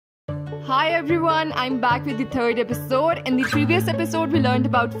Hi everyone, I'm back with the third episode. In the previous episode we learned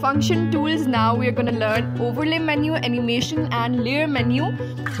about function tools. Now we're gonna learn overlay menu, animation and layer menu.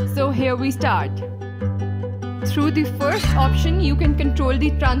 So here we start. Through the first option you can control the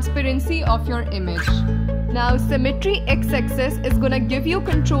transparency of your image. Now symmetry x-axis is gonna give you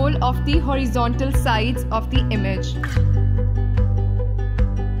control of the horizontal sides of the image.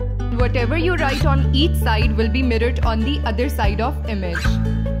 Whatever you write on each side will be mirrored on the other side of image.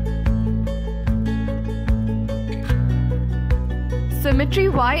 Symmetry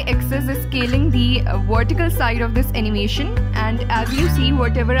y-axis is scaling the vertical side of this animation, and as you see,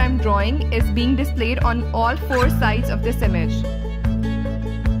 whatever I'm drawing is being displayed on all four sides of this image.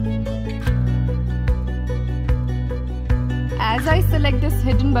 As I select this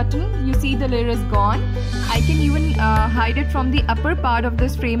hidden button, you see the layer is gone. I can even hide it from the upper part of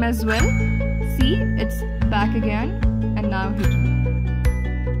this frame as well. See, it's back again and now hidden.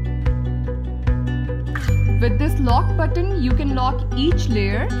 With this lock button, you can lock each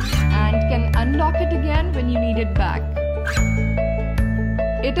layer and can unlock it again when you need it back.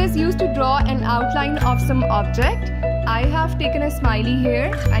 It is used to draw an outline of some object. I have taken a smiley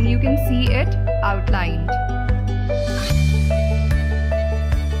here and you can see it outlined.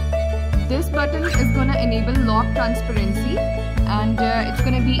 This button is going to enable lock transparency, and it's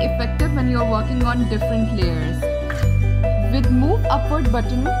going to be effective when you're working on different layers. With move upward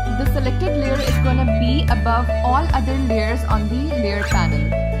button, the selected layer is going to be above all other layers on the layer panel.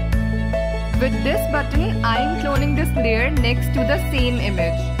 With this button, I am cloning this layer next to the same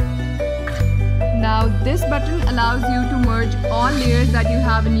image. Now this button allows you to merge all layers that you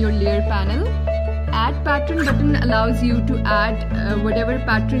have in your layer panel. Add pattern button allows you to add whatever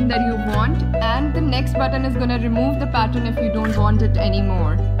pattern that you want, and the next button is going to remove the pattern if you don't want it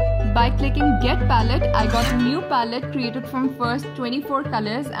anymore. By clicking get palette, I got a new palette created from first 24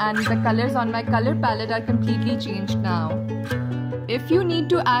 colors, and the colors on my color palette are completely changed now. If you need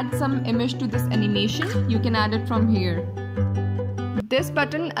to add some image to this animation, you can add it from here. This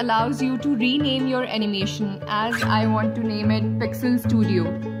button allows you to rename your animation, as I want to name it Pixel Studio.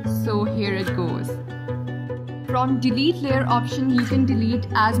 So here it goes. From delete layer option, you can delete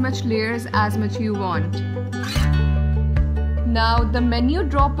as much layers as much you want. Now the menu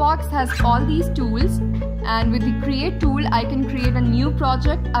drop box has all these tools, and with the create tool I can create a new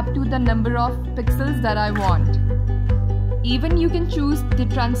project up to the number of pixels that I want. Even you can choose the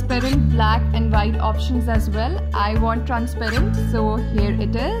transparent black and white options as well. I want transparent, so here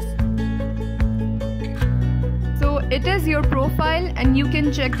it is. So it is your profile, and you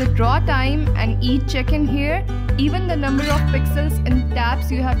can check the draw time and each check-in here, even the number of pixels and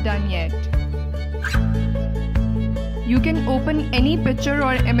taps you have done yet. You can open any picture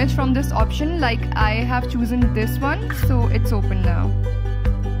or image from this option, like I have chosen this one, so it's open now.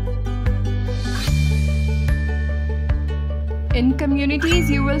 In communities,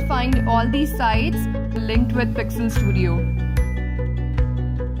 you will find all these sites linked with Pixel Studio.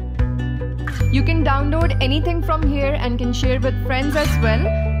 You can download anything from here and can share with friends as well.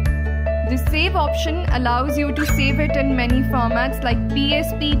 The save option allows you to save it in many formats like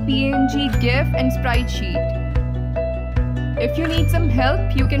PSP, PNG, GIF and sprite sheet. If you need some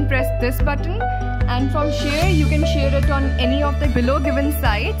help, you can press this button, and from share you can share it on any of the below given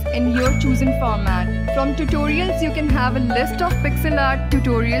sites in your chosen format. From tutorials, you can have a list of pixel art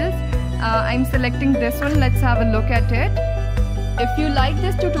tutorials. I'm selecting this one. Let's have a look at it. If you like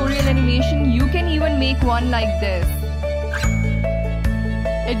this tutorial animation, you can even make one like this.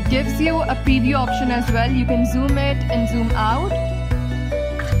 It gives you a preview option as well. You can zoom it and zoom out.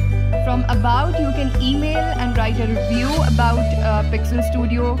 From about, you can email and write a review about Pixel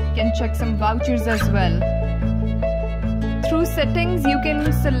Studio. You can check some vouchers as well. Through settings, you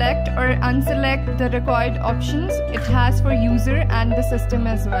can select or unselect the required options it has for user and the system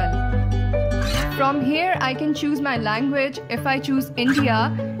as well. From here, I can choose my language. If I choose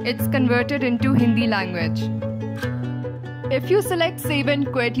India, it's converted into Hindi language. If you select save and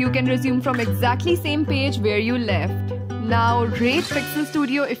quit, you can resume from exactly same page where you left. Now rate Pixel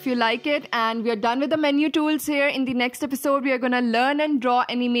Studio if you like it, and we are done with the menu tools here. In the next episode, we are gonna learn and draw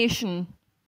animation.